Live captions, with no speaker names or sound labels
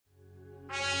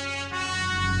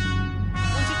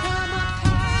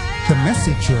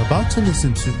message you're about to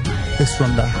listen to is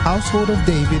from the Household of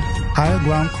David Higher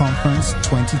Ground Conference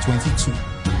 2022,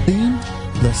 themed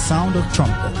The Sound of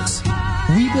Trumpets.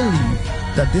 We believe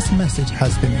that this message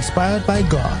has been inspired by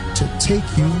God to take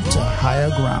you to higher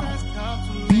ground.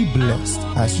 Be blessed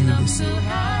as you listen.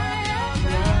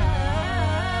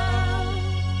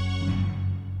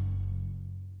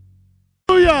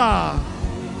 Hallelujah!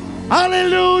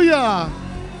 Hallelujah!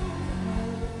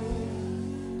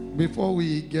 Before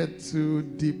we get too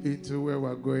deep into where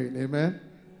we're going, amen,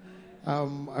 I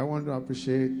want to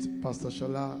appreciate Pastor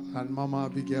Shola and Mama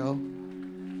Abigail.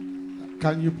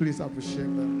 Can you please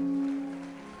appreciate them?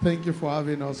 Thank you for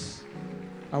having us.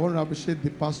 I want to appreciate the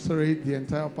pastorate, the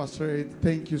entire pastorate.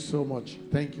 Thank you so much.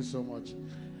 Thank you so much.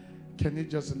 Can you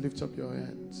just lift up your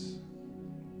hands?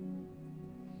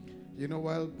 You know,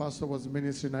 while Pastor was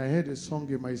ministering, I heard a song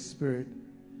in my spirit.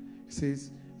 It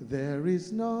says, there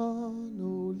is none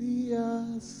holy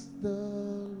as the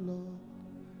Lord.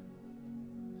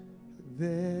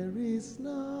 There is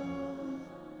none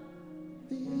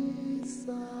besides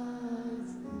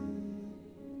thee.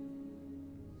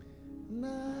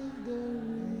 Neither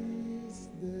is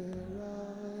there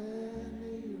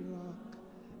any rock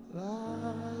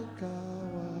like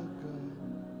our God.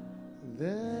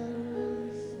 There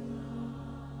is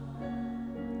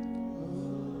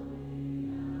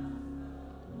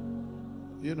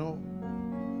You know,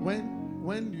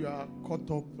 when you are caught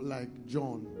up like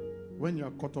John, when you are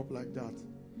caught up like that,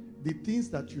 the things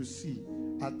that you see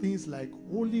are things like,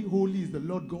 holy, holy is the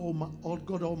Lord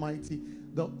God Almighty.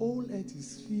 The whole earth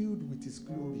is filled with His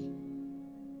glory.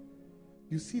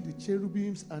 You see the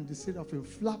cherubims and the seraphim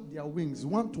flap their wings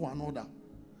one to another.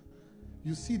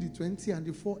 You see the 20 and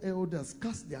the 4 elders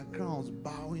cast their crowns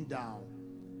bowing down.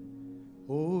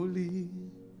 Holy,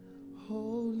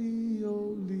 holy,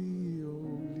 holy,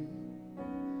 holy,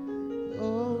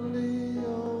 holy,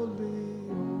 holy,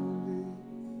 holy,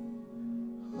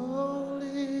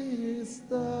 holy is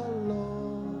the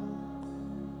Lord.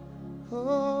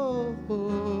 Oh,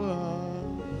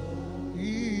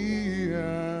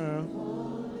 yeah.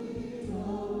 Holy,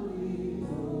 holy,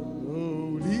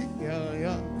 holy, yeah,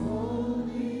 yeah.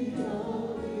 Holy,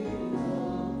 holy,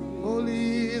 holy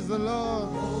is the Lord.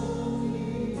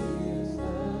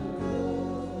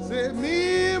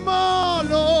 Mima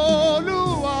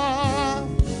lolua,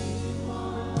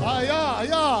 aya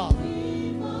aya.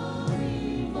 Mima,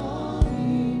 mima,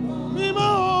 mima,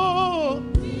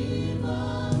 mima,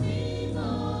 mima,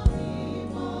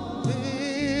 mima,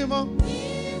 mima,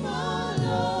 mima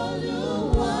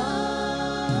lolua,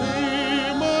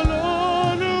 mima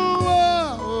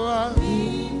lolua,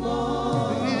 mima,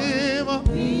 mima,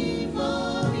 mima,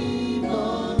 mima,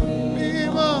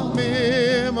 mima,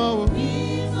 mima.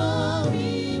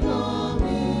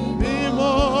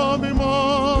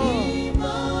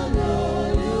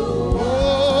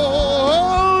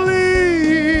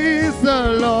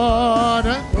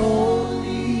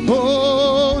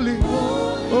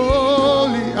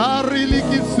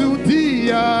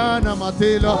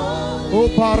 O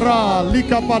para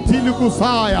lika patilu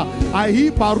kusaya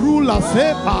ahi parula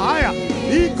se paaya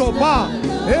ikoba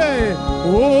hey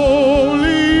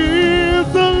holy is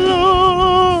the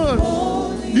Lord.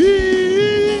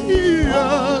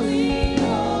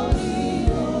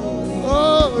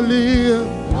 Holy,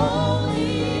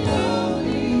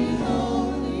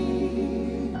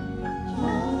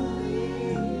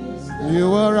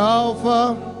 you are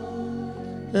Alpha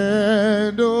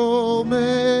and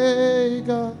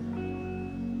Omega.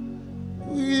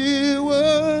 We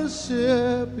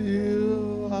worship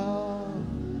you.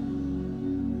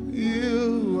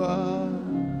 You are.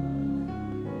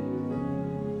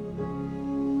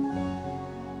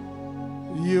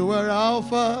 You are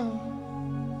Alpha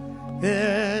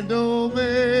and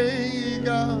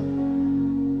Omega.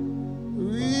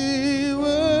 We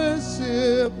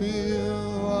worship you.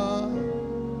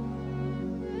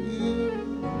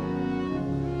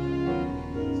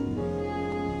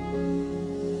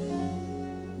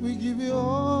 We give you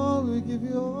all, we give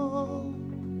you all.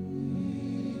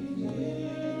 We give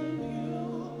you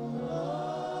all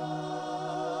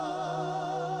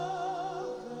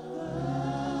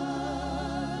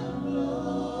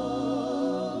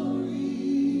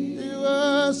glory. We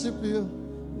worship you.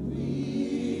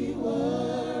 We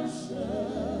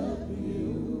worship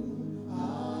you,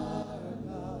 our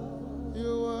God.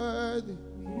 You're worthy.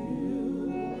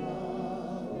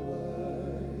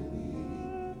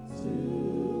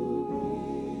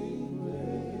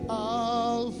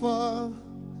 Alpha,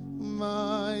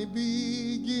 my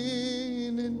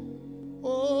beginning,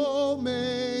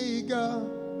 Omega,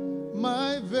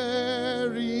 my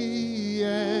very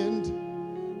end.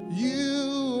 You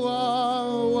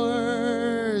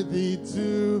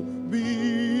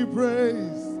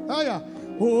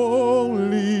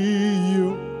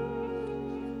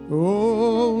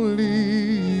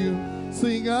Only you.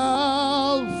 Sing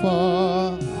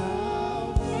Alpha,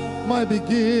 my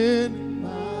beginning,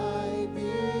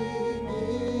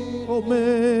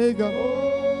 Omega,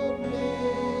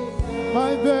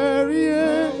 my very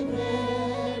end.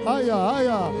 Higher,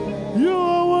 higher. You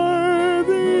are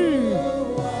worthy.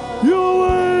 You are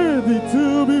worthy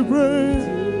to be praised.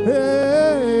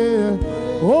 Hey,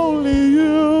 only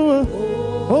you,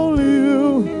 only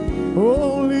you,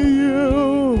 only you.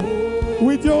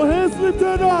 With your hands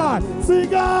lifted high,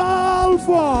 sing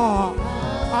Alpha.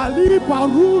 Ali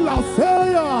Parula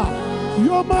Seya.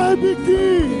 You're my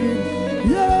beginning.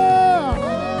 Yeah.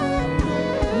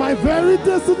 My very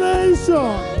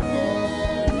destination.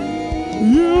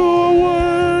 You are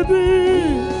worthy.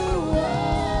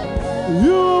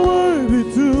 You are worthy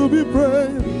to be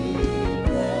praised.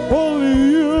 Only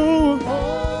you.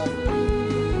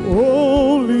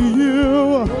 Only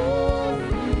you.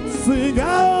 Sing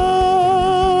Alpha.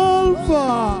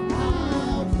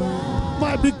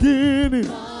 My beginning.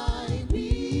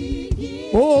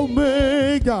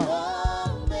 Omega.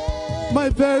 My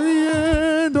very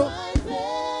end.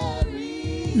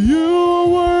 You are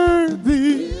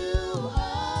worthy.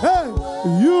 Hey,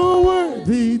 you're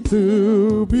worthy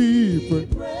to be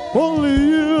praised. Only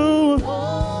you.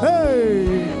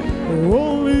 Hey,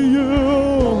 only you.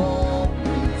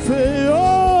 Say,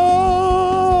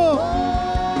 oh,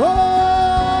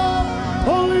 oh,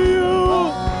 only you.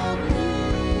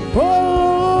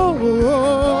 Oh,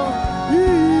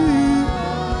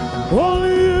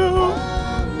 only you.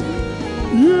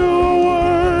 You are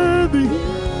worthy.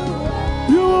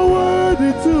 You are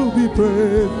worthy to be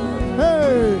praised.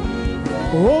 Hey,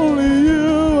 only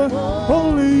you,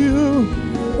 only you,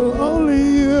 only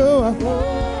you.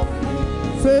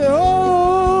 Say,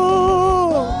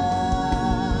 oh,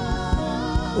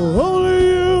 only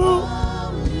you.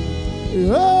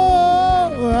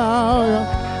 Oh, yeah.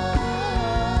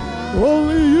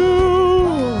 Only you.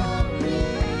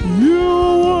 You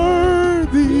are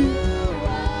worthy.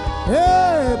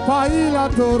 Hey, Paila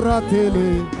Toratele.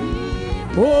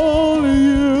 Only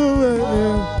you.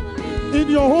 In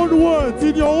your own words,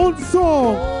 in your own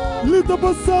song, lift up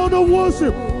a sound of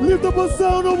worship. Lift up a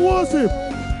sound of worship.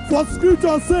 For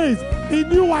scripture says, in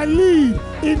you I live,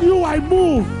 in you I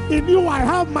move, in you I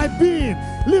have my being.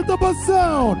 Lift up a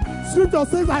sound. Scripture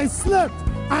says, I slept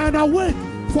and awake,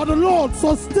 for the Lord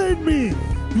sustained me.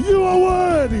 You are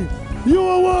worthy. You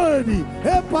are worthy.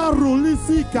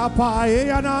 Eparulisi kapa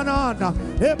eyanana.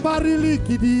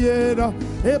 Epariliki dieda.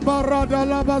 Eparada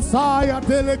labasaya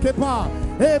telekepa.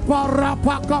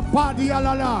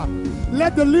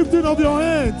 Let the lifting of your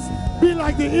hands be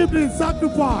like the evening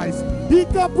sacrifice.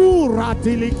 Ikapura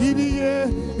tilikidie.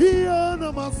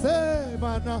 Iana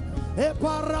masemana.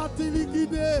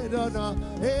 Eparatilikidedana.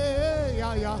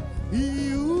 Eyaya.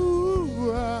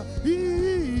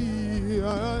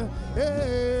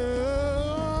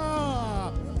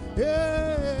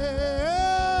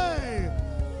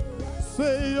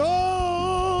 Say,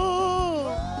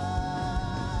 oh,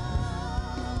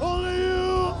 only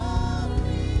you.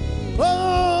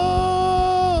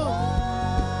 Oh,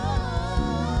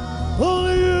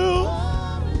 only you.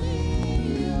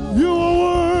 You are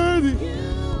worthy.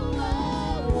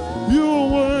 You are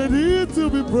worthy to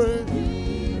be praised.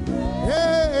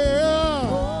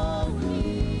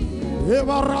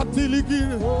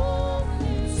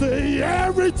 Say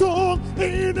every tongue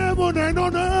in heaven and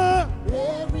on earth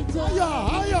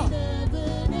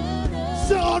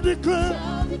shall declare,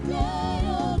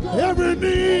 every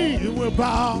knee will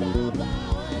bow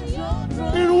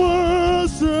in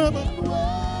worship.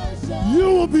 You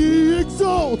will be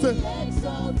exalted,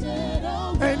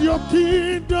 and your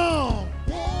kingdom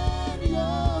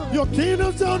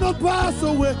shall not pass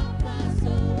away.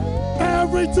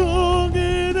 Every tongue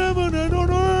in heaven and on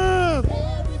earth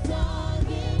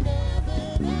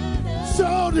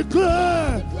shall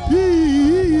declare,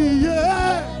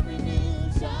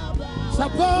 shall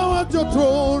bow at your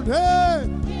throne. Hey,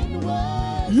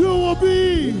 you will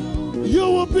be,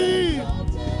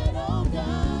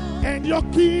 and your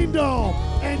kingdom,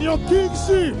 and your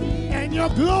kingship, and your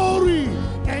glory,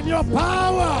 and your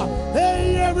power.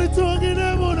 Hey, every tongue in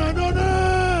heaven and on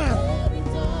earth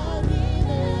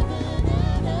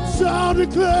shall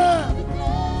declare,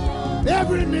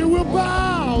 every knee will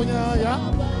bow,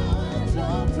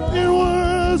 in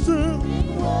worship.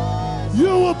 You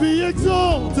will be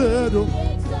exalted,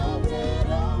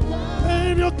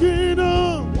 in your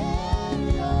kingdom.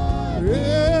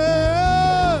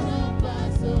 Yeah.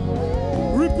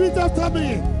 Repeat after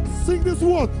me. Sing this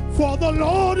word. For the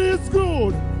Lord is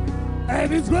good,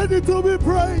 and is ready to be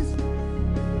praised.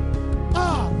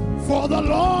 For the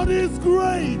Lord is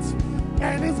great,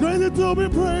 and is greatly to be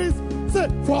praised. Say,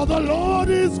 for the Lord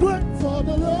is great. For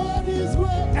the Lord is great,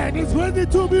 And is ready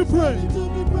to be praised. to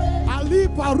be praised. Ali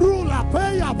Parula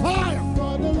Paya Paya.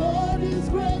 For the Lord is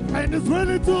great, And is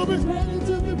ready to be. ready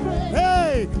to be praised.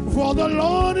 Hey, for the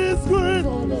Lord is great.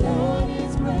 For the Lord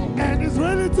is great, And is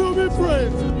ready to be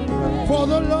praised. to be praised. For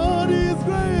the Lord is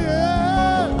great.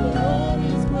 The Lord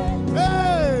is great,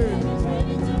 Hey, is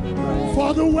ready to be praised.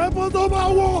 for the weapons of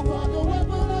our war, For the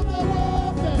weapon of the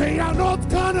warfare, they are not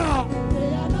carnal.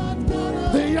 they are not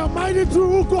gonna. They are mighty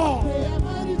through God. They are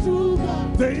mighty through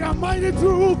God. They are mighty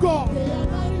through God. They are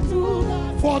mighty through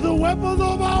God. For the weapons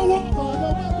of our war, For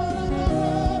the weapon of the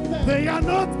warfare, they are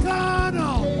not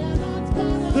carnal. they are not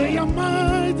gonna. They are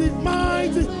mighty,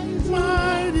 mighty,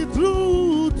 mighty through.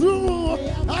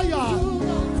 Aya.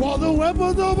 For the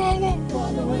weapons of our war,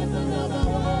 For the weapon of the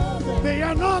warfare, they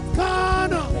are not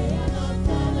carnal. they are not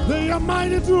gonna. They are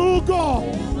mighty through God.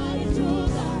 They are mighty through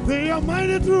God. They are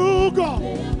mighty through God.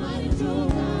 They are mighty through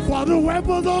God. For the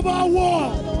weapons of our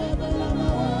war, For the weapon of the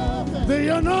warfare, they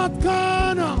are not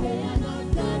carnal. they are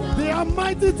not gonna. They are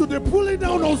mighty to the pulling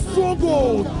down of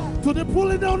strongholds. To the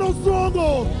pulling down of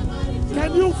strongholds.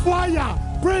 Can you fire?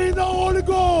 Pray in the Holy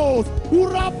Ghost.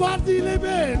 Urabati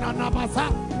lebe na nabasa.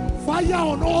 Fire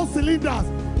on all cylinders.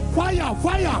 Fire,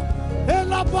 fire.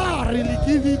 Elabari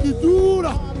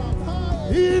likivikitura.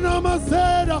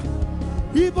 Inamaseda.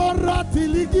 Ibarati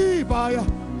ligibaya.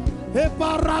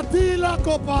 Eparatila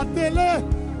kopatele.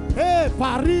 E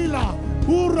parila.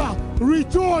 Ura.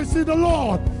 Rejoice in the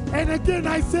Lord. And again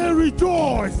I say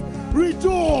rejoice.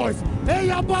 Rejoice.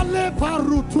 Eyabale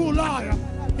parutulaya.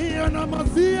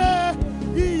 Ianamazie.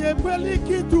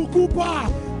 Iepeliki tukupa.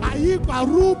 Aipa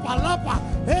rupa lapa.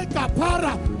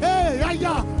 Ekapara.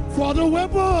 Aya. For the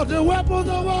weapons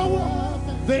of our war,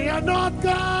 they are not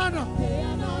carnal. They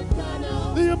are not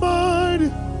gonna. They are mighty.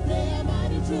 They are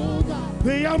mighty through God.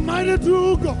 They are mighty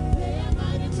through God. They are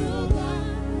mighty through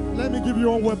God. Let me give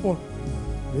you one weapon.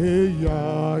 Hey,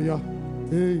 yeah, yeah.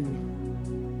 Hey.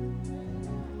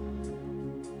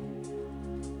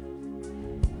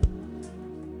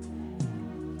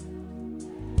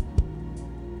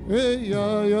 Hey,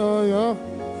 yeah, yeah, yeah.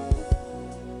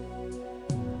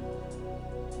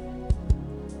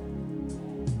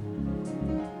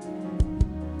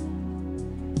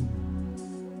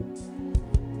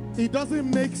 It doesn't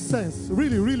make sense,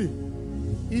 really.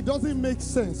 It doesn't make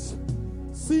sense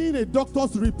seeing a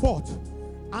doctor's report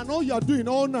and all you're doing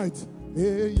all night.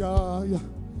 Hey, yeah, yeah.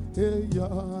 Hey,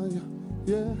 yeah, yeah,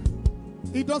 yeah.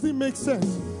 It doesn't make sense.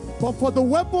 But for the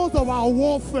weapons of our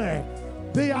warfare,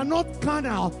 they are not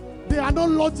carnal, they are not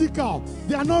logical,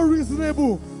 they are not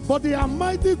reasonable, but they are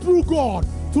mighty through God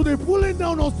to the pulling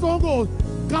down of strongholds.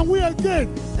 Can we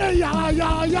again? Hey, yeah,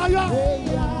 yeah, yeah, yeah. Hey,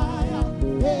 yeah, yeah.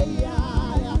 Hey,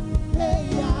 yeah, yeah. Hey,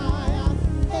 yeah, yeah.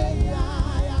 Hey,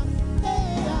 yeah, yeah.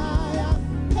 Hey, yeah,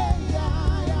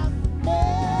 yeah. Hey,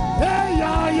 Hey,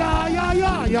 yeah, yeah, yeah,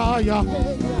 yeah, yeah, yeah.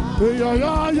 Hey, yeah,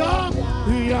 yeah, yeah.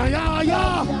 Hey, yeah, yeah,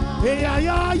 yeah. Hey, yeah,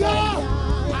 yeah,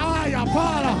 yeah. Aya,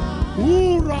 para.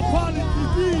 Ura, pali,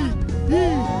 titi.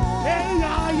 Hey,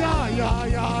 yeah, yeah, yeah,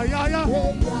 yeah, yeah, yeah.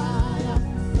 Hey, yeah, yeah.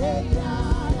 Hey,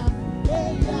 yeah, yeah.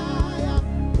 Hey, yeah, yeah.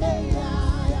 Hey,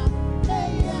 yeah,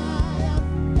 yeah.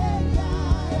 Hey,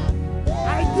 yeah,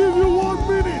 yeah. I give you 1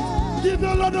 minute. Give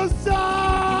the Lord a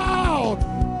shout.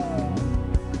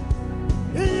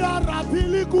 Iya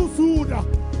rapili kusuda.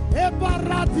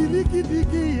 Eparati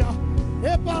likidigia.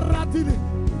 Eparatili.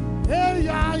 Hey,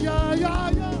 yeah, yeah, yeah,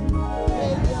 yeah.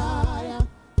 Hey, yeah, yeah.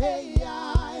 Hey,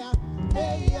 yeah, yeah.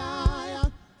 Hey, yeah, yeah.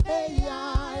 Hey,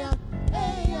 yeah, yeah.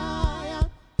 Hey, yeah, yeah.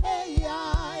 Hey,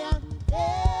 yeah, yeah.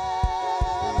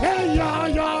 Hey, yeah,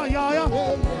 yeah, yeah, yeah.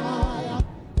 Hey, yeah, yeah.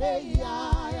 Hey,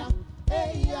 yeah, yeah.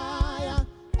 Hey, yeah, yeah.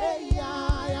 Hey,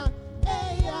 yeah, yeah.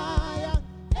 Hey, yeah, yeah.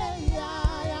 Hey,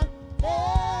 yeah,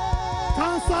 yeah.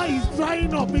 Cancer is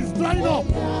drying up. It's drying up.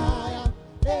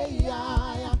 Hey,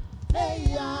 yeah, yeah. Hey,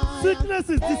 yeah. Sickness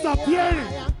is disappearing.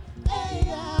 Hey,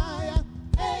 yeah,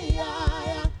 hey,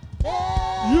 yeah,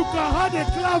 hey. You can add a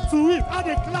clap to it. Add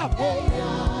a clap. Hey,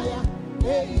 yeah,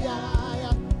 hey,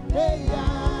 yeah, hey,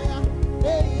 yeah,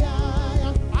 hey,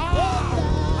 yeah.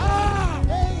 Ah!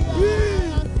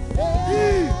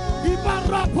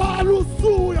 Ibarapa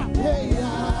lusuya.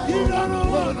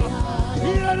 Iranamana.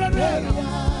 Iranamana.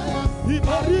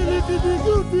 Ibarili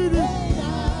tibigutiri.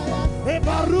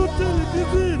 Ebarutili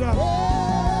tibira.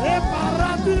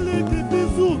 Ebaratili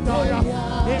tibizutaya.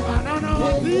 Ebanana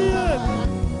watie.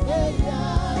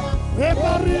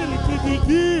 Ebarili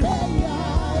tibigi.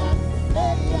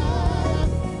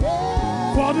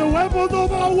 For the weapons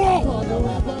of our war,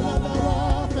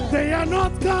 they are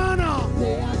not carnal.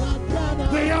 They are not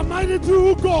carnal. They are mighty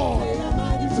through God. They are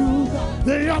mighty through God.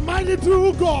 They are mighty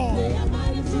through God. They are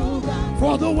mighty through God.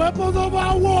 For the weapons of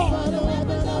our war. For the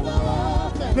weapon of our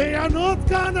warfare. They are not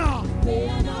carnal. They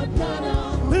are not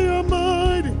carnal. They are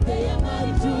mighty. They are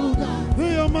mighty through God.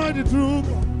 They are mighty through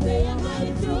God. They are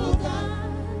mighty through God.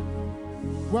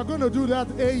 We're going to do that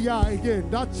again.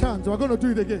 That chant. We're going to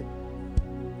do it again.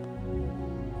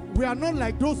 We are not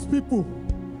like those people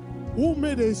who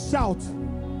made a shout,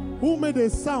 who made a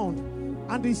sound,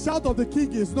 and the shout of the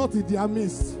king is not in their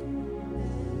midst.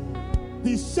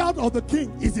 The shout of the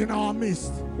king is in our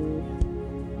midst.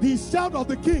 The shout of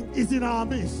the king is in our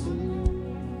midst.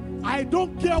 I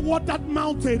don't care what that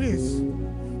mountain is.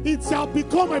 It shall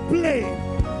become a plain.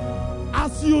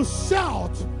 As you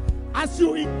shout, as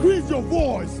you increase your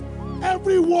voice,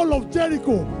 every wall of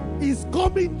Jericho is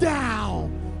coming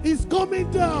down. It's coming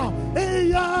down. Hey,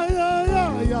 yeah, yeah,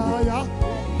 yeah, yeah, yeah.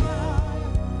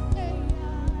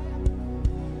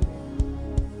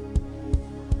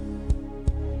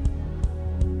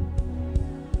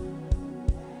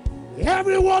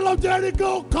 Every wall of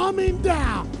Jericho coming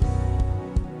down.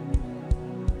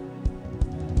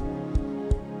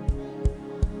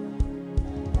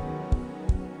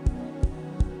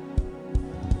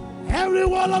 Every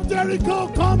wall of Jericho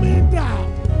coming down.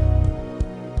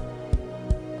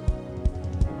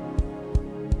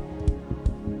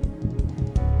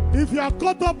 If you are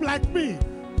caught up like me,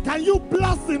 can you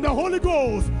blast in the Holy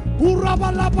Ghost?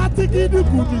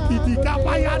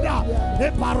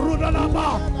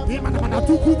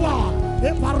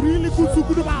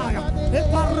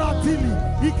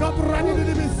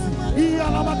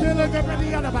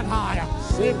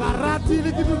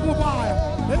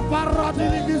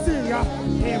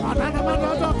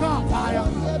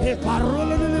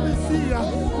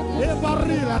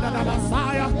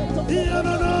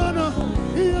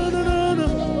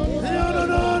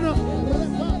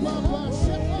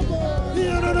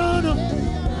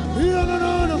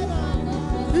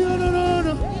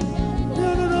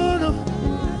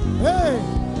 Hey,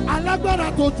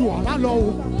 alágbára tó jù ọ̀la lọ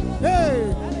o. Hey,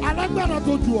 alágbára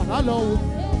tó jù ọ̀la lọ o.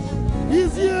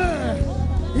 He's here.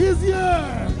 He's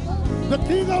here. The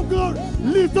King of glory.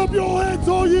 Lift up your heads,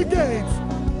 all ye gates,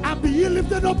 and be ye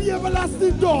lifted up, ye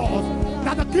everlasting doors.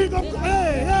 That the King of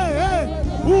hey.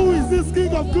 Who is this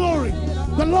King of glory?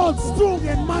 The Lord strong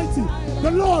and mighty.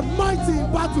 The Lord mighty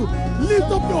in battle.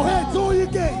 Lift up your heads, all ye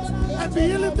gates, and be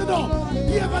ye lifted up,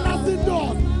 ye everlasting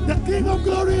doors. The King of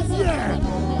glory is here.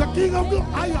 The King of glory.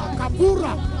 Aya,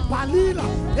 Kapura, Palila,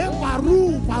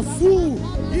 Eparu, Pasu,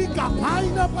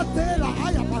 Ikapaina Patela,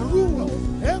 Aya, Paru,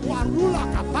 Eparula,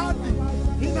 Kapati,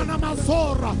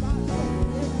 Inanamasora,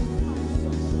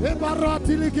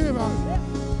 Eparati Likiva,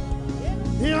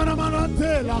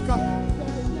 Ianamanatela.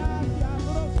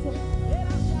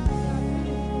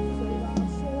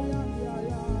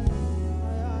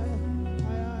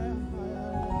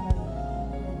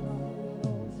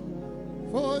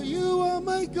 For you are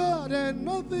my God, and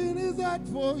nothing is hard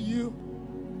for you.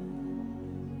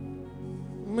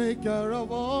 Maker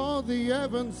of all the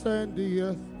heavens and the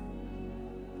earth.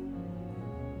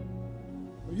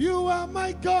 You are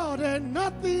my God, and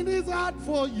nothing is hard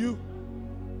for you.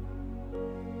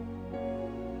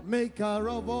 Maker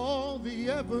of all the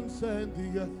heavens and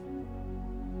the earth.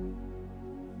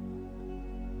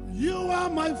 You are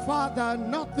my Father,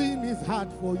 nothing is hard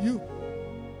for you.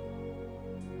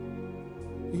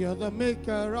 You're the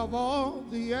maker of all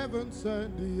the heavens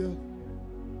and the earth.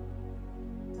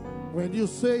 When you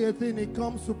say a thing, it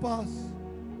comes to pass.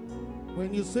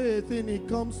 When you say a thing, it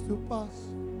comes to pass.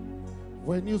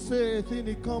 When you say a thing,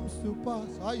 it comes to pass.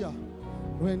 Aya.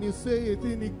 When you say a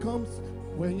thing, it comes.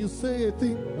 When you say a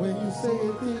thing, When you say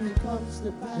a thing, it comes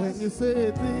to pass. when you say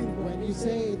a thing, When you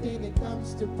say a thing, it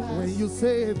comes to pass. when you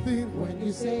say a thing, When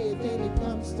you say a thing, it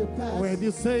comes to pass. when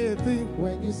you say a thing,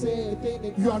 When you say a thing,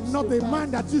 it comes to pass. you are not a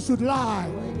man that you should lie,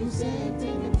 When you say a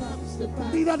thing, it comes to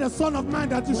pass. neither the son of man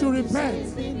that you should When you say a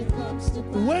repent. thing, it comes to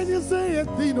pass. When you say a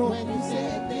thing, oh, When you say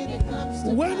a thing, it comes to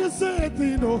when you pass. say a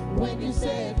thing, oh, When you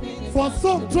say a thing, it for comes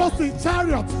some to trust pass. in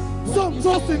chariots, some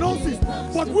trust in horses,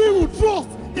 but we will trust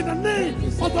in the name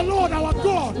of the Lord our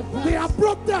God. They are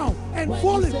brought down and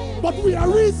fallen, but we are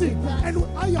risen. And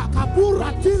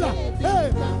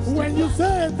hey, when you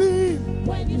say a thing,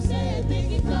 When you say a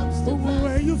thing, it comes to pass.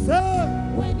 when you say,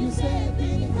 When you say a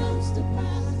thing, it comes to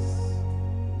pass.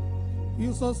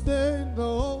 you sustain the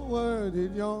whole world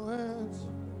in your hands,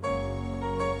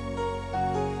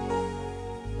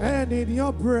 and in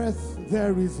your breath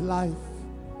there is life.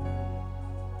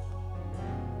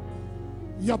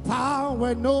 Your power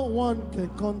where no one can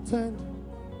contend.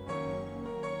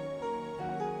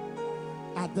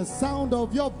 At the sound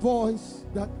of your voice,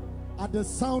 at the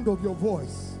sound of your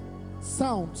voice,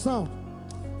 sound,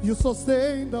 you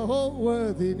sustain the whole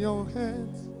world in your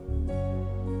hands.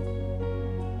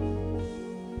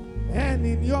 And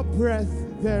in your breath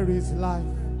there is life.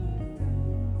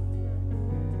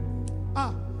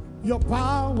 Your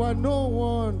power no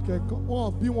one can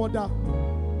be wonder.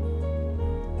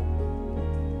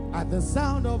 At the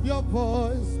sound of your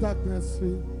voice, darkness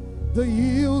flees. The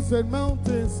hills and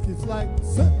mountains skip like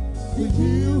the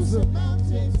hills and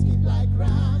mountains skip like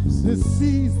rams. The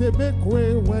seas they make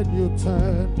way when you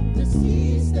turn. The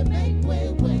seas they make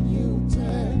way when you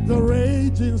turn. The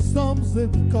raging storms they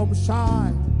become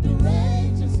shy. The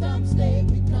raging storms they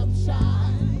become shy.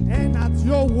 And at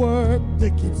your word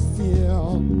they keep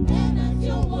still. And at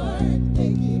your word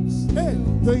they keep still. Hey,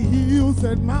 the hills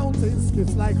and mountains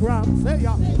skip like rams. Hey,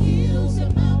 yeah. The hills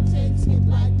and mountains skip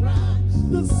like rams.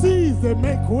 The seas they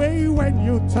make way when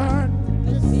you turn.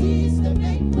 The seas they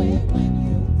make way when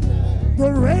you turn.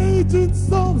 The raging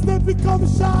storms they become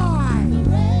shy. The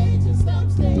raging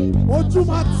storms they become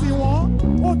shy.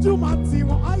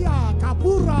 Aya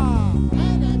kapura.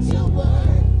 And at your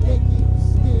word they keep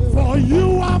still. For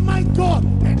you are my God,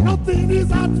 and nothing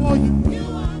is hard for you. You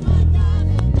are my God,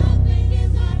 and nothing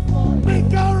is hard for you.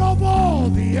 Maker of all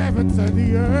the heavens and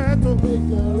the earth.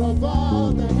 Maker of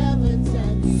all the heavens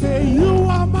and the earth. Say you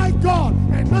are my God,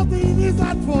 and nothing is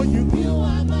hard for you. You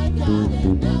are my God,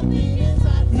 and nothing is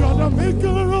hard for you. You're the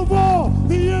maker of all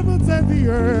the heavens and the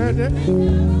earth. Maker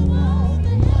of all the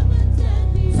heavens and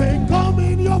the earth. Say come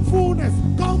in your fullness,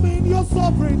 come in your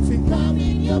sovereignty. Come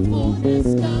in your fullness,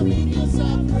 come in your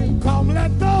sovereignty. Come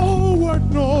let the whole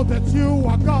world know that you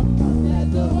are God. Come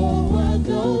let the whole world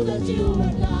know that you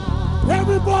are God.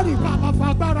 Everybody, Baba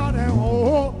Fagbara,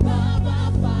 oh.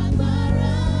 Baba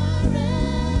Fagbara,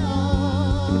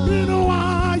 oh. You know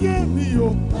I am you.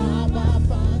 Baba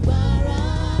Fagbara,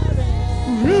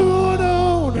 you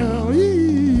know now.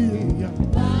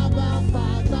 Baba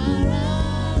Fagbara,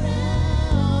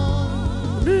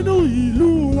 oh. You know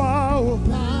you are.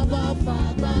 Baba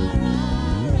Fagbara,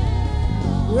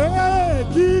 oh. Hey,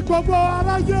 kí gbogbo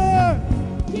aráyé.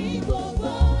 Kí gbogbo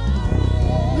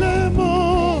aráyé. Lè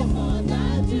mọ̀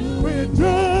dájú. Pé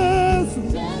Jésù.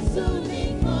 Jésù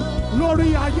nìkan. Lórí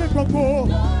ayé gbogbo.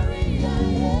 Lórí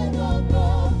ayé gbogbo.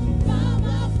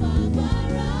 Baba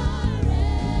Fagbara rẹ̀.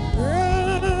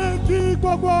 Hey, kí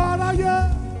gbogbo aráyé.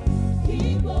 Kí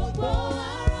gbogbo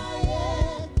aráyé.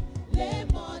 Lè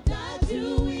mọ̀ dájú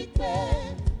wípé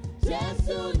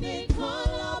Jésù nìkan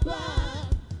lọ́ba.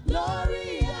 Lórí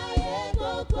ayé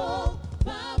gbogbo.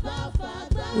 Baba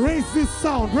Fagbara. Raise this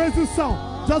sound,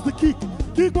 just the kick.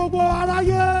 Kí gbogbo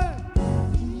aráyé.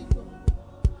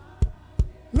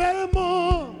 Lè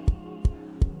mọ̀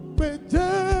pé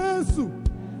Jésù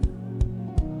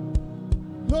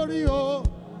lórí o.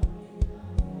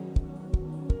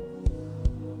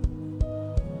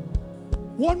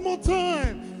 One more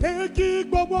time. Hey, kí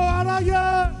gbogbo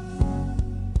aráyé.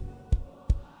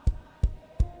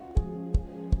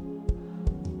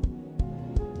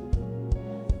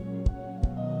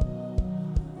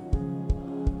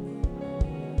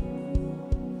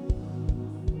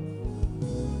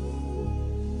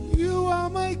 You are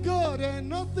my God, and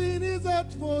nothing is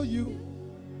hard for you.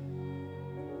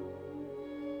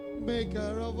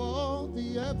 Maker of all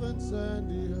the heavens and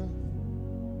the earth.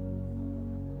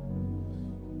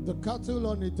 The cattle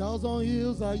on 1,000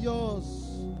 hills are yours.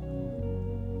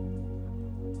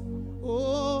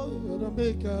 Oh, you're the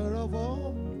maker of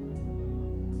all.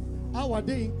 How are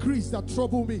they increased that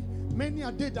trouble me? Many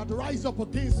are they that rise up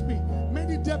against me.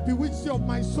 Many dead bewitch of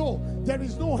my soul. There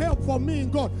is no help for me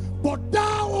in God. But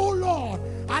thou, O Lord,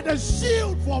 art a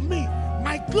shield for me,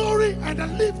 my glory and the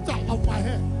lifter of my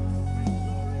head.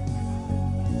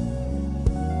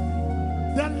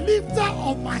 The lifter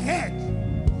of my head.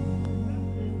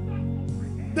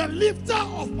 The lifter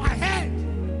of my head.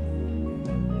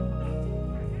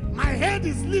 My head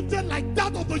is lifted like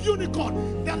that of the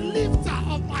unicorn. The lifter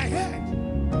of my head.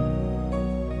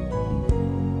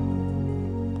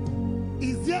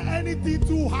 Is there anything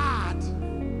too hard?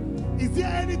 Is there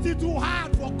anything too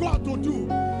hard for God to do?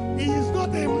 He is not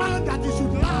a man that he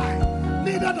should lie,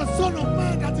 neither the son of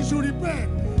man that he should repent.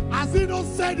 Has he not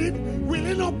said it? Will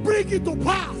he not bring it to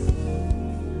pass?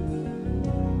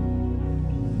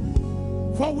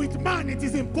 For with man it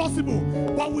is impossible,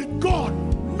 but with God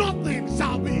nothing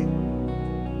shall be.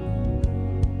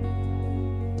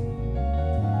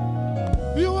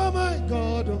 You are my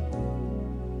God.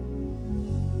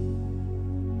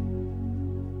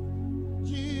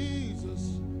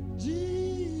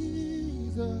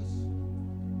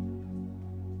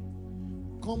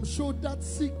 Come show that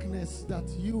sickness that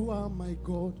you are my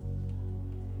God.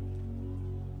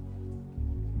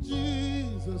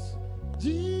 Jesus,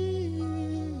 Jesus.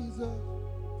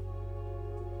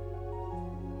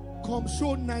 Come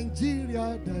show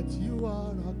Nigeria that you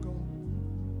are our God.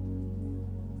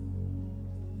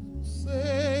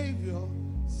 Savior,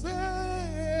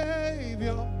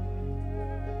 Savior.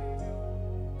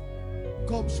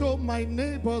 Come show my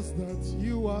neighbors that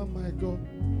you are my God.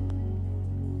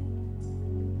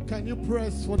 Can you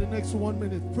press for the next 1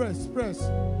 minute? Press, press.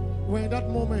 We're in that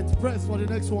moment. Press for the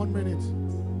next 1 minute.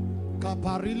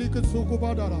 Kaparili kitsuku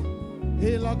badara.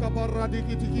 Hela kabaradi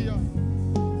kitikia.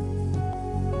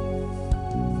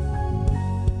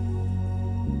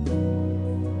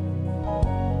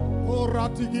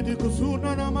 Orati kiti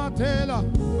kusuna na matela.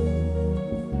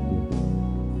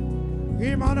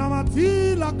 Imana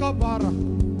matila kabara.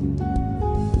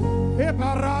 E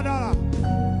parada.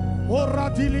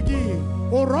 Orati ligi.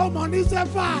 Oromani se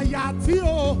fa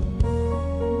yatio.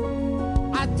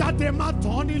 Ajade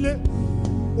matonile.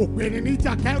 Ogbeni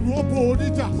nija keru obo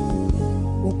nija.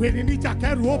 Ogbeni nija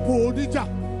keru obo nija.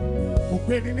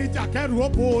 Ogbeni nija keru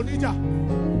obo nija.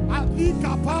 Aki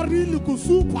kapari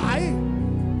lukusu pae.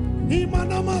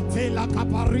 Imana matela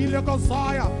kapari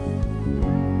lekosaya.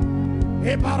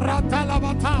 E barata la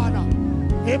batana.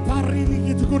 E parili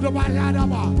kitukudo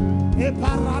bayadaba. E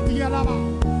paradia laba.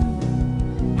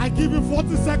 I give you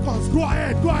 40 seconds. Go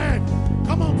ahead, go ahead.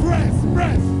 Come on, press,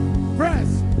 press,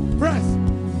 press, press.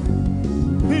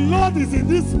 The Lord is in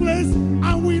this place,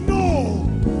 and we know,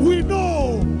 we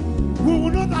will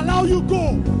not allow you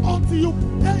go until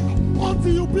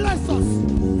you bless us.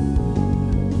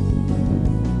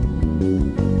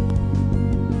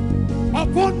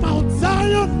 Upon Mount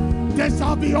Zion, there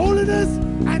shall be holiness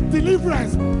and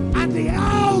deliverance, and the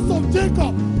house of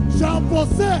Jacob shall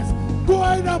possess. Go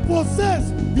ahead and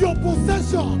possess your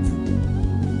possessions.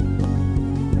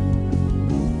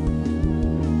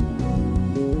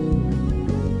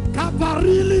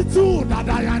 Kaparili tu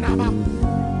dadayanama.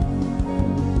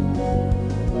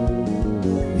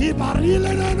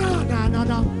 Ibarile na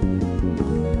na.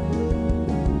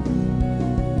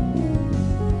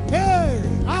 Hey,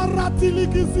 aratili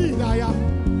kisidaya.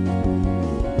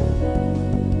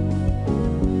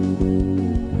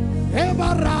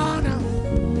 Ebarana.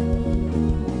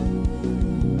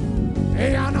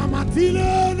 Eyana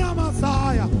matile na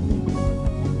masaya.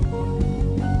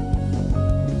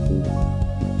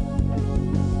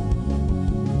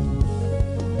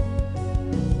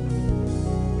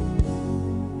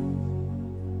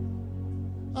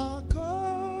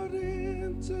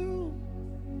 According to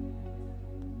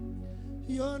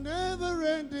your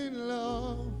never-ending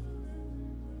love,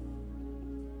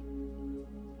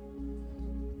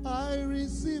 I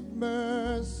receive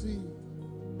mercy.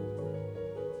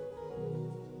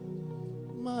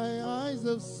 My eyes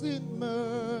have seen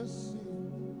mercy.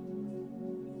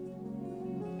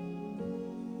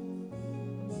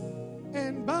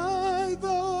 And by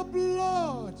the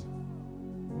blood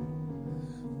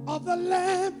of the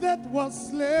Lamb that was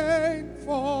slain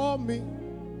for me,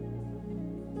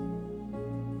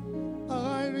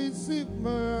 I receive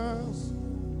mercy.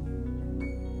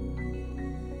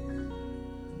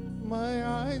 My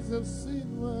eyes have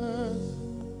seen mercy.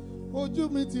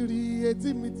 Ojú mi ti rí,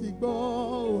 etí mi ti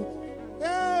gbọ́.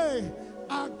 Hey,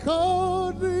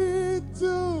 according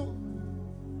to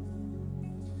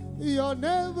your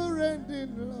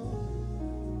never-ending love,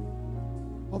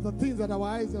 of the things that our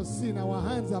eyes have seen, our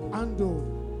hands have handled,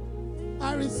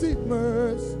 I receive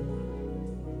mercy.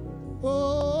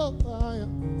 Oh,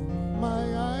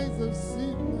 my eyes have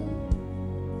seen mercy.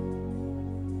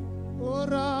 Oh,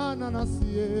 Rana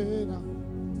Siena.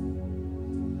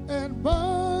 And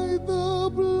by the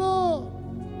blood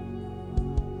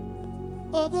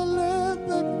of the Lamb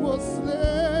that was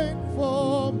slain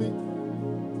for me,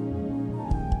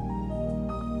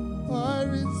 I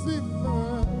receive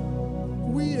mercy.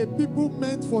 We a people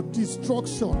meant for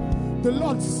destruction. The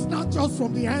Lord snatched us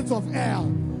from the hands of hell.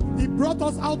 He brought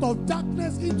us out of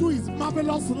darkness into His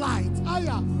marvelous light.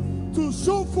 Aya, to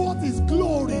show forth His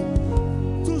glory.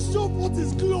 To show forth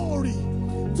His glory.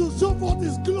 To show forth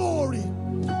His glory.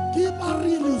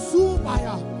 Kiparilu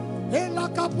subaya,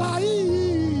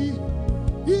 elakapai.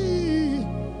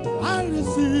 I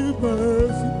receive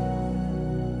mercy.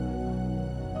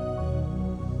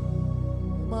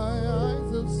 My eyes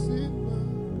have seen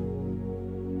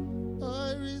mercy.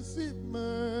 I receive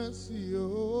mercy.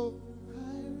 Oh, I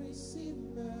receive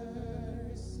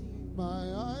mercy.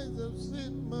 My eyes have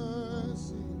seen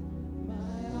mercy.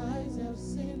 My eyes have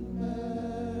seen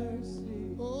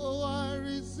mercy. Oh, I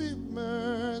receive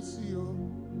mercy. Oh,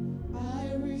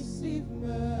 I receive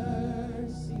mercy.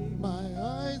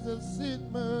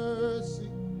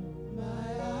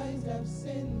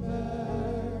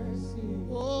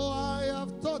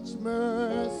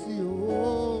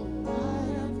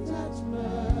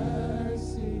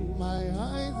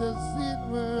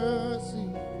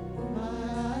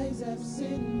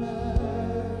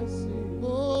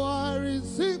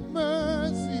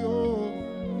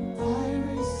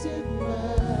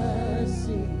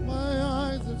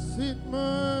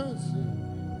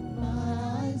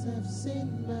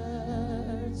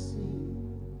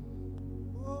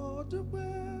 Stay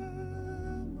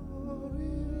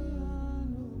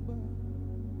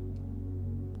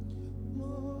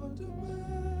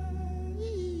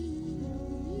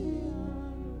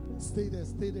there,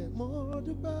 stay there.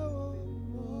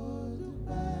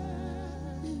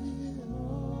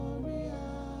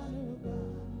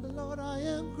 Lord, I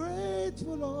am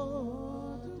grateful,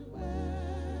 Lord.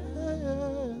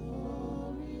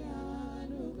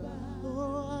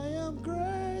 Oh, I am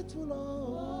grateful,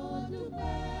 Lord.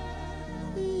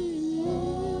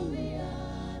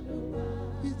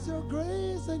 It's your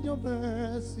grace and your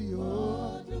mercy,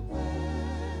 oh.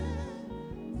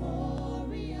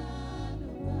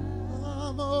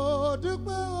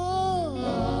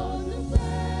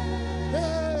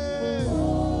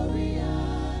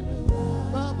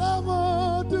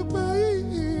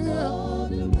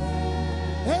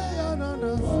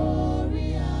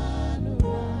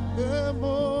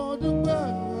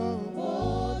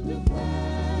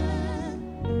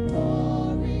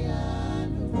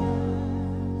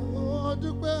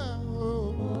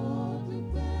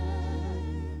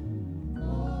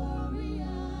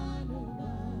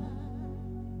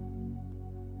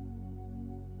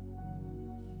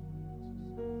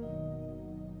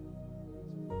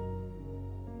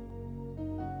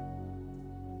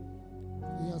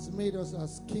 Made us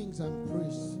as kings and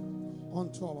priests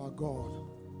unto our God.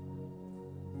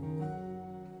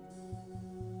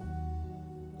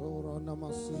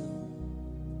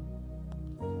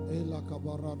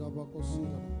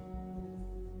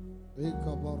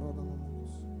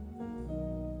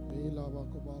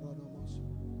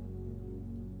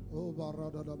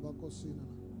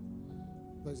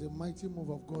 There's a mighty move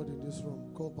of God in this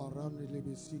room.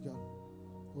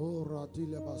 Oh,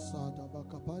 Radile Basada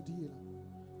Bakapadila.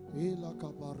 Ela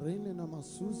kabarene na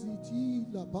masuzi ti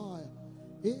la baya.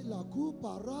 Ela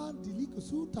kuparan diliku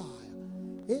sutaya.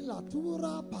 Ela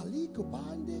tura paliku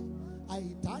bande.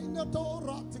 Aitaina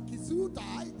tora tikisuta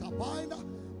aitabaina.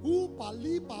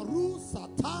 Upali baru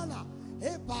satana.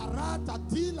 E barata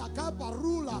tila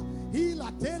kabarula.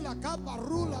 Ila tela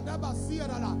kabarula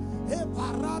dabasirana. E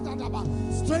barata daba.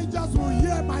 Strangers will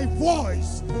hear my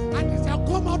voice and they shall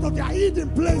come out of their hidden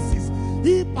places.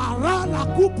 E barala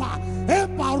kupa. E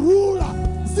parula,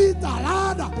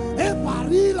 zitalada, e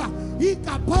parila, e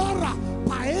capara,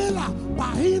 paela,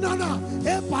 pahinana,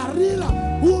 e parila,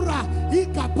 ura, e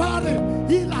capare,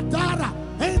 e latara,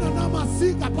 e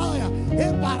nanamasi capaya,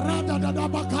 e parada da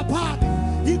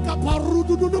dabacapane, e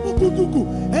caparudu do bucutucu,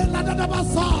 e la da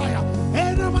basaya,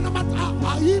 e namanamata,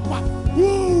 aipa,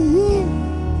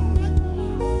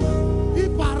 e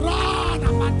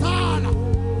parana, matala.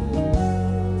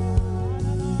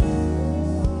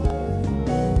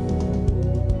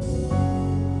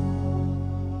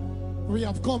 We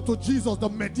have come to Jesus, the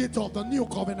mediator of the new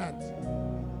covenant.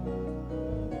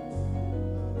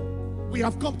 We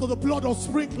have come to the blood of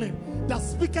sprinkling that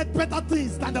speaketh better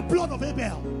things than the blood of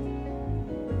Abel.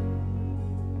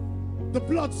 The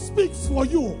blood speaks for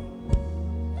you.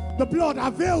 The blood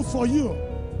avails for you.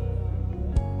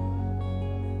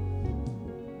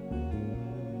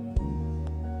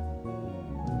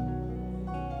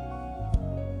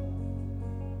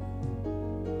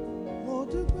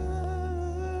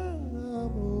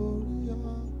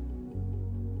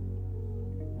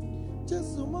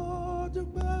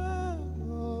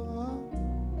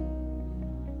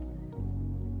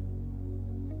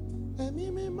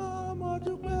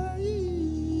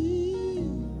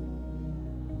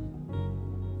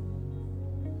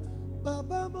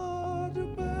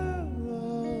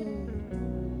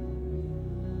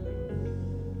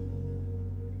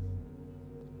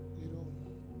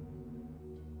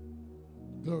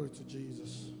 Glory to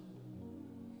Jesus.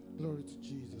 Glory to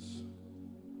Jesus.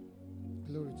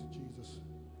 Glory to Jesus.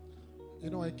 You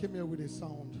know, I came here with a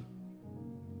sound.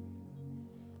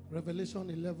 Revelation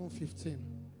 11:15.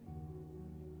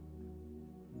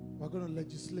 We're going to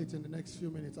legislate in the next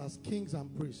few minutes as kings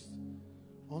and priests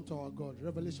unto our God.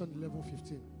 Revelation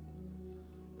 11:15.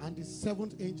 And the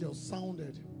seventh angel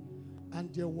sounded,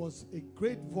 and there was a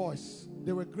great voice.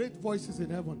 There were great voices in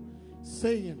heaven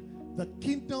saying, the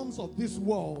kingdoms of this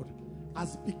world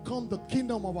has become the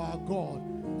kingdom of our God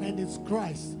and His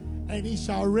Christ, and He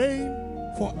shall reign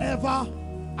forever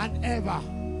and ever.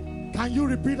 Can you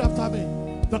repeat after me?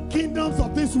 The kingdoms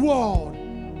of this world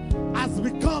has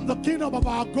become the kingdom of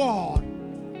our God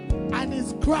and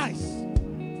His Christ,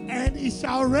 and He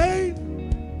shall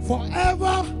reign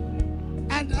forever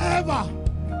and ever.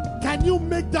 Can you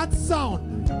make that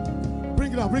sound?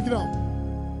 Bring it up, bring it up.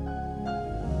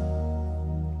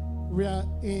 We are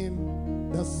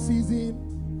in the season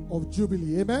of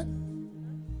Jubilee. Amen.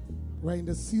 We're in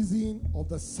the season of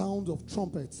the sound of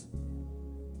trumpets.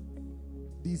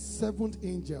 The seventh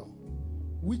angel,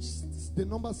 which the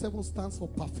number 7 stands for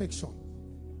perfection.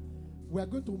 We are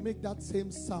going to make that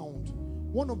same sound.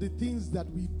 One of the things that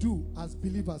we do as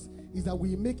believers is that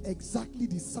we make exactly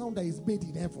the sound that is made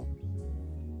in heaven.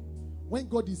 When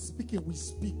God is speaking, we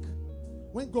speak.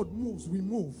 When God moves, we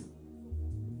move.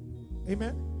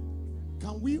 Amen.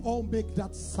 Can we all make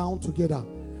that sound together?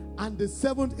 And the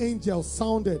 7th angel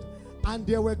sounded, and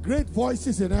there were great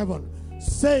voices in heaven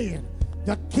saying,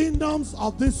 the kingdoms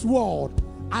of this world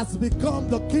has become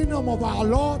the kingdom of our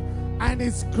Lord and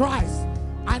his Christ,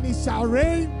 and he shall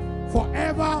reign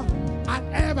forever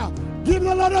and ever. Give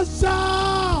the Lord a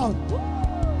shout.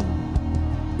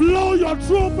 Blow your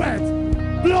trumpet.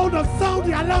 Blow the sound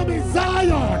the alarm in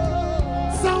Zion.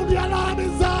 Sound the alarm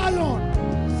in Zion.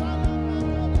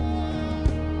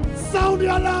 Sound the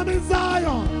alarm in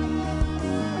Zion.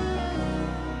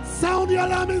 Sound the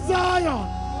alarm in Zion.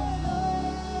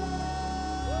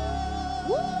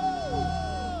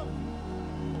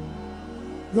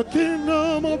 The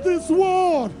kingdom of this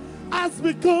world has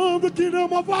become the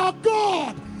kingdom of our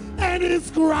God and his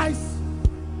Christ.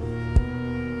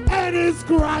 And his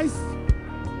Christ.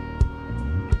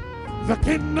 The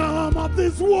kingdom of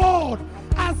this world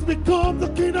has become the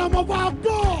kingdom of our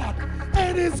God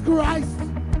and his Christ.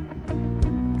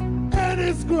 And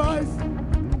his Christ.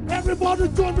 Everybody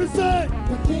join me, say,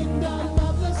 the kingdom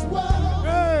of this world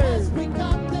has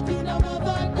become the kingdom of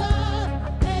our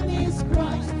God and his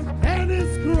Christ. And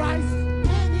his Christ.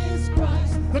 And his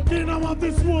Christ. The kingdom of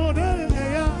this world. The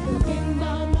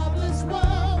kingdom of this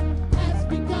world has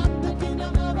become the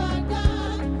kingdom of our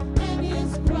God and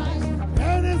his Christ.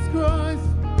 And his Christ.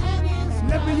 And his Christ.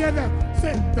 Let me hear them.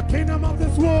 Say, the kingdom of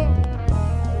this world.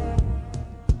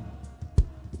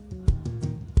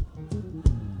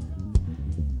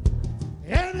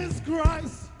 And his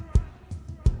Christ.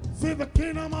 Say, the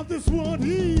kingdom of this world.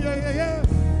 Yeah.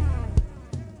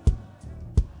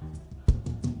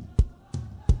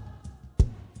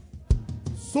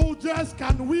 Soldiers,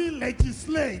 can we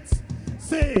legislate?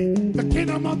 Say, the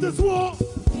kingdom of this world.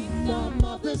 The kingdom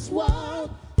of this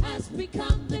world has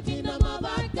become the kingdom of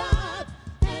our God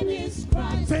and his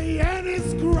Christ. Say, and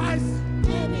his Christ.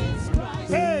 And his Christ.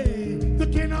 Hey, the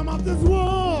kingdom of this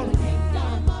world. The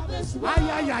kingdom of this world. Ay.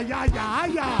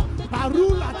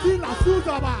 Parula tila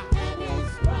sudaba. And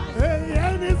his Christ. Hey,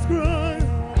 and his Christ.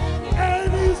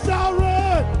 And he shall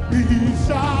reign. He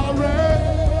shall reign.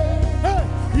 Hey,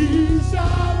 he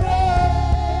shall reign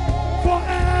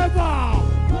forever.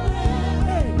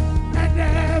 Hey, and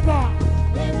ever.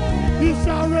 He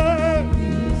shall reign.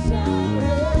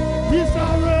 He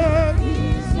shall reign.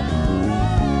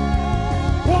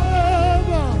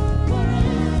 Forever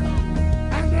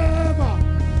and ever.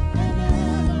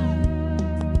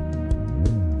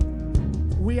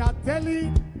 We are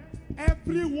telling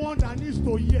everyone that needs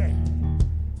to hear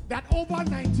that over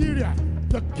Nigeria,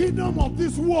 the kingdom of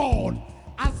this world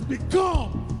has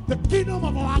become the kingdom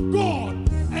of our God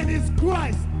and his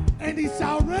Christ, and he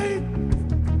shall reign.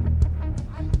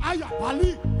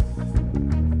 Ayapali,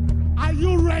 are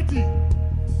you ready?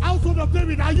 Household of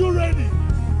David, are you ready?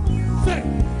 Say,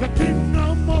 the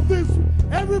kingdom of this,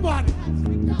 everybody. Has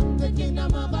become the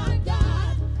kingdom of our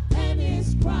God and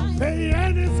his Christ. Say,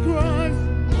 and his Christ.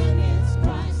 And his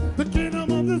Christ. The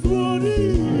kingdom of this world,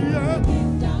 yeah. The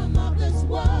kingdom of this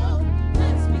world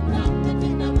has become the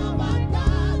kingdom of our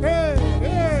God and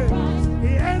his Christ.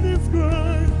 And his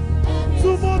Christ. And his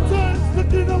Two more times, the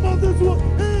kingdom of this world,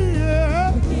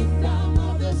 yeah. The kingdom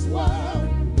of this world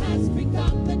has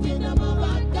become the kingdom of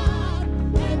our God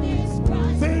and his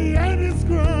Christ. Say, and his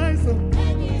Christ.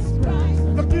 And his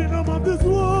Christ. The kingdom of this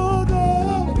world, The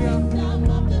oh, yeah. kingdom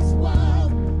of this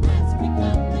world has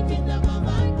become the kingdom of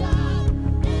our God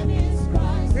and his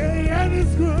Christ. Say, and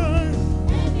his Christ.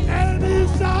 And he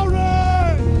shall reign.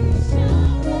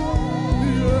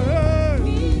 Yeah.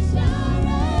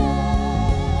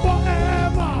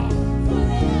 Forever.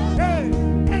 Hey,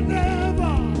 and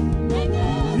ever.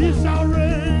 He shall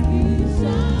reign.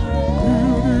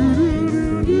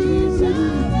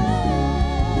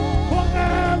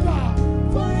 Forever.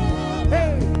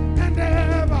 Hey, and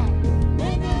ever.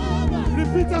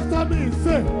 Repeat after me.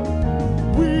 Say,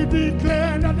 we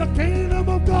declare that the kingdom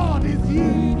of God is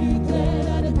here.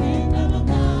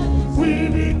 We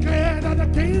declare that the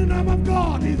kingdom of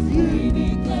God is here.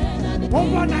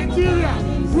 Over Nigeria,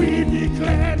 we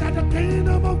declare that the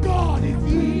kingdom of God is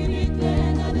here.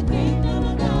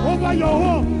 Over your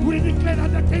home, we declare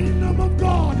that the kingdom of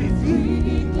God is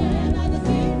here.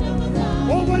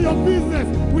 Over your business,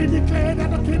 we declare that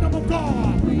the kingdom of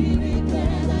God.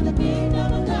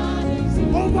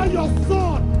 Over your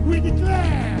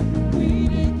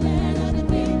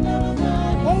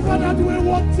that we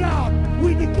watch out,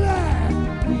 we declare.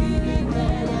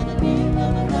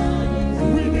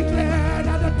 We declare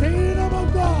that the kingdom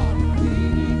of God.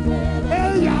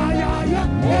 Hey, yeah, yeah,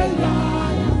 yeah. Hey,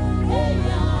 yeah.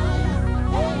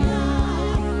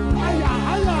 Hey, yeah,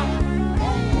 hey, yeah.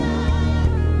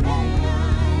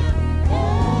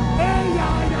 Hey,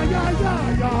 yeah, yeah, yeah,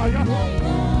 yeah, yeah, yeah.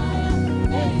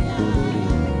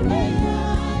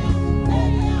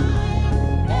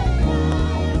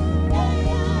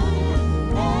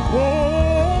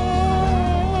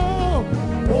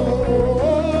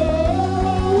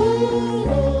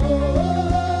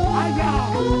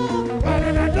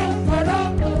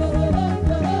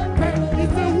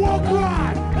 It's a war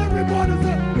cry. Everybody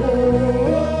say,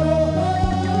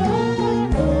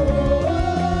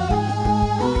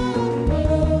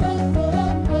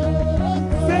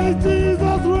 say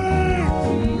Jesus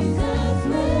reigns.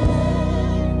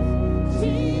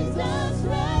 Jesus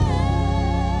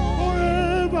reigns.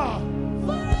 Forever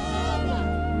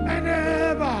and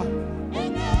ever.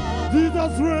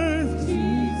 Jesus reigns.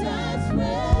 Jesus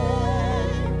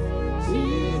reigns.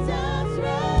 Jesus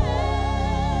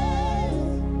reigns.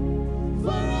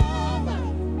 Forever.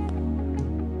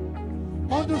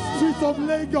 On the streets of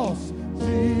Lagos.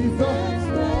 Jesus. reigns.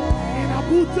 In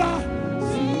Abuja.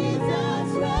 Jesus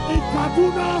reigns. In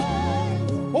Kaduna.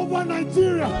 Over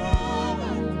Nigeria.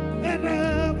 And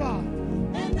ever.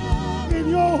 In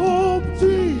your home.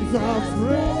 Jesus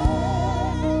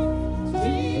reigns.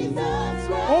 Jesus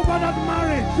reigns. Over that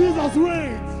marriage. Jesus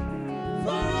reigns.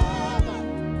 Forever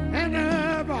And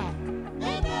ever.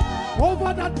 and ever.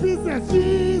 Over that business.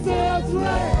 Jesus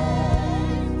reigns.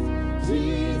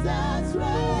 Jesus reigns.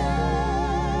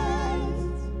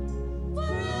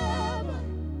 Forever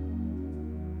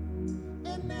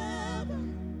and ever.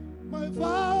 My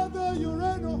Father, you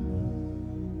reign.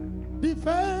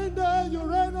 Defender, you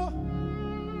reign.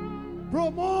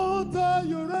 Promoter,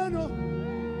 you reign.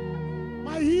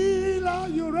 My healer,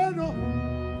 you reign.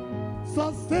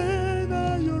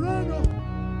 Sustainer, you reign.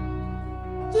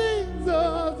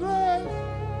 Jesus reigns.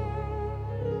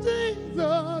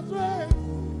 Jesus reigns.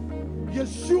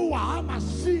 Yeshua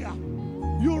HaMashiach,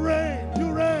 you reign,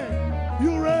 you reign,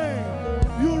 you reign,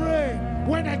 you reign.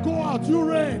 When I go out, you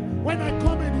reign. When I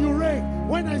come in, you reign.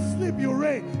 When I sleep, you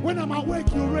reign. When I'm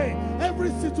awake, you reign. Every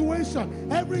situation,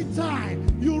 every time,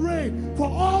 you reign. For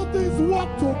all things work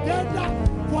together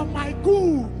for my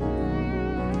good.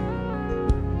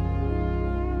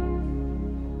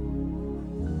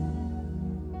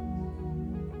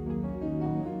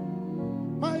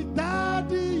 My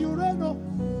daddy, you reign.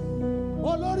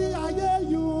 Olori aye,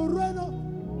 you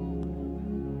reign.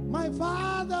 My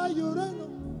father, you reign.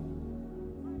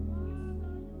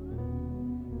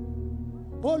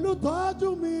 Olùtọ́jú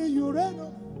mi, you reign.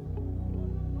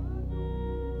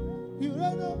 You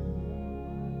reign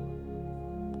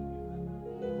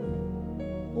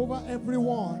over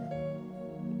everyone.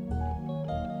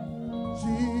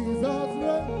 Jesus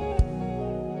reigns.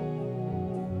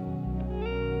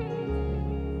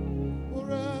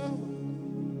 Forever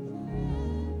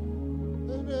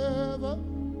and ever.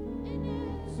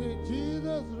 Say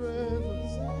Jesus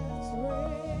reigns.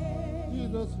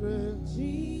 Jesus reigns.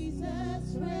 Jesus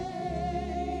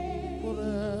reigns.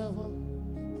 Forever.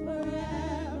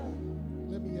 Forever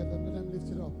Let me hear them. Let them lift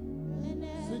it up. and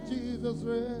Say ever. Jesus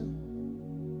reigns.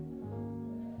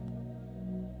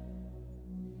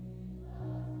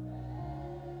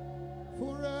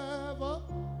 Forever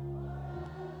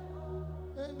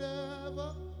and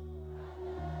ever.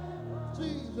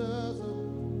 Jesus.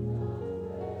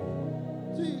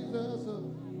 Jesus.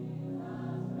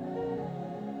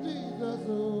 Jesus.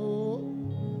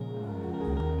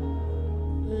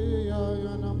 Hey,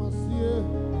 I am a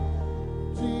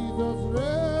Jesus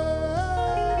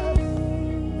reigns.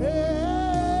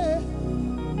 Hey,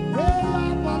 hey,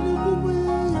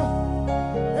 hallelujah.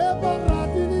 Hey,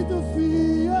 baratini to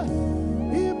see.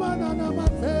 Imanana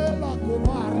matela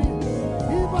kumari.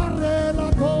 Ibarela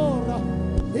kora.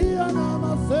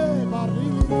 Ianama se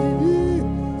barini.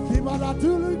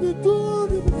 Kibaratuli di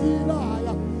turi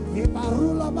bitilaya.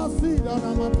 Ibarula masida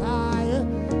na mataye.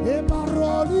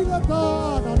 Ibaroli na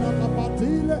tana na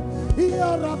kapatile.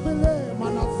 Iarapele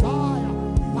manasaya.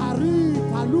 Pari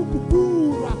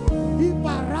kalukupura.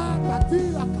 Ibaraka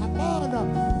tila kabana.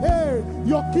 Hey,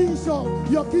 your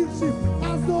kingship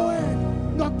has no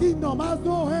end. Your kingdom has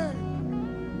no end.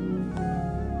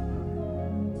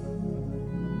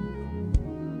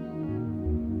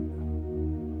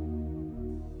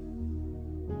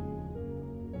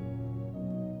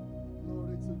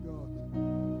 Glory to God.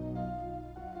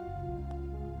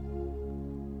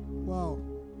 Wow.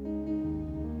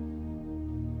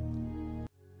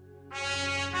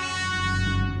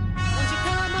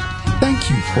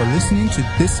 for listening to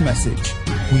this message.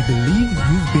 We believe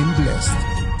you've been blessed.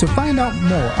 To find out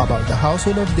more about the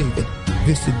Household of David,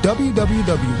 visit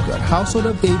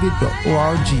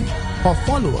www.householdofdavid.org or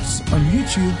follow us on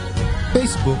YouTube,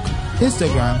 Facebook,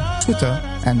 Instagram, Twitter,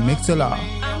 and Mixlr.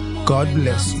 God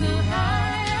bless you.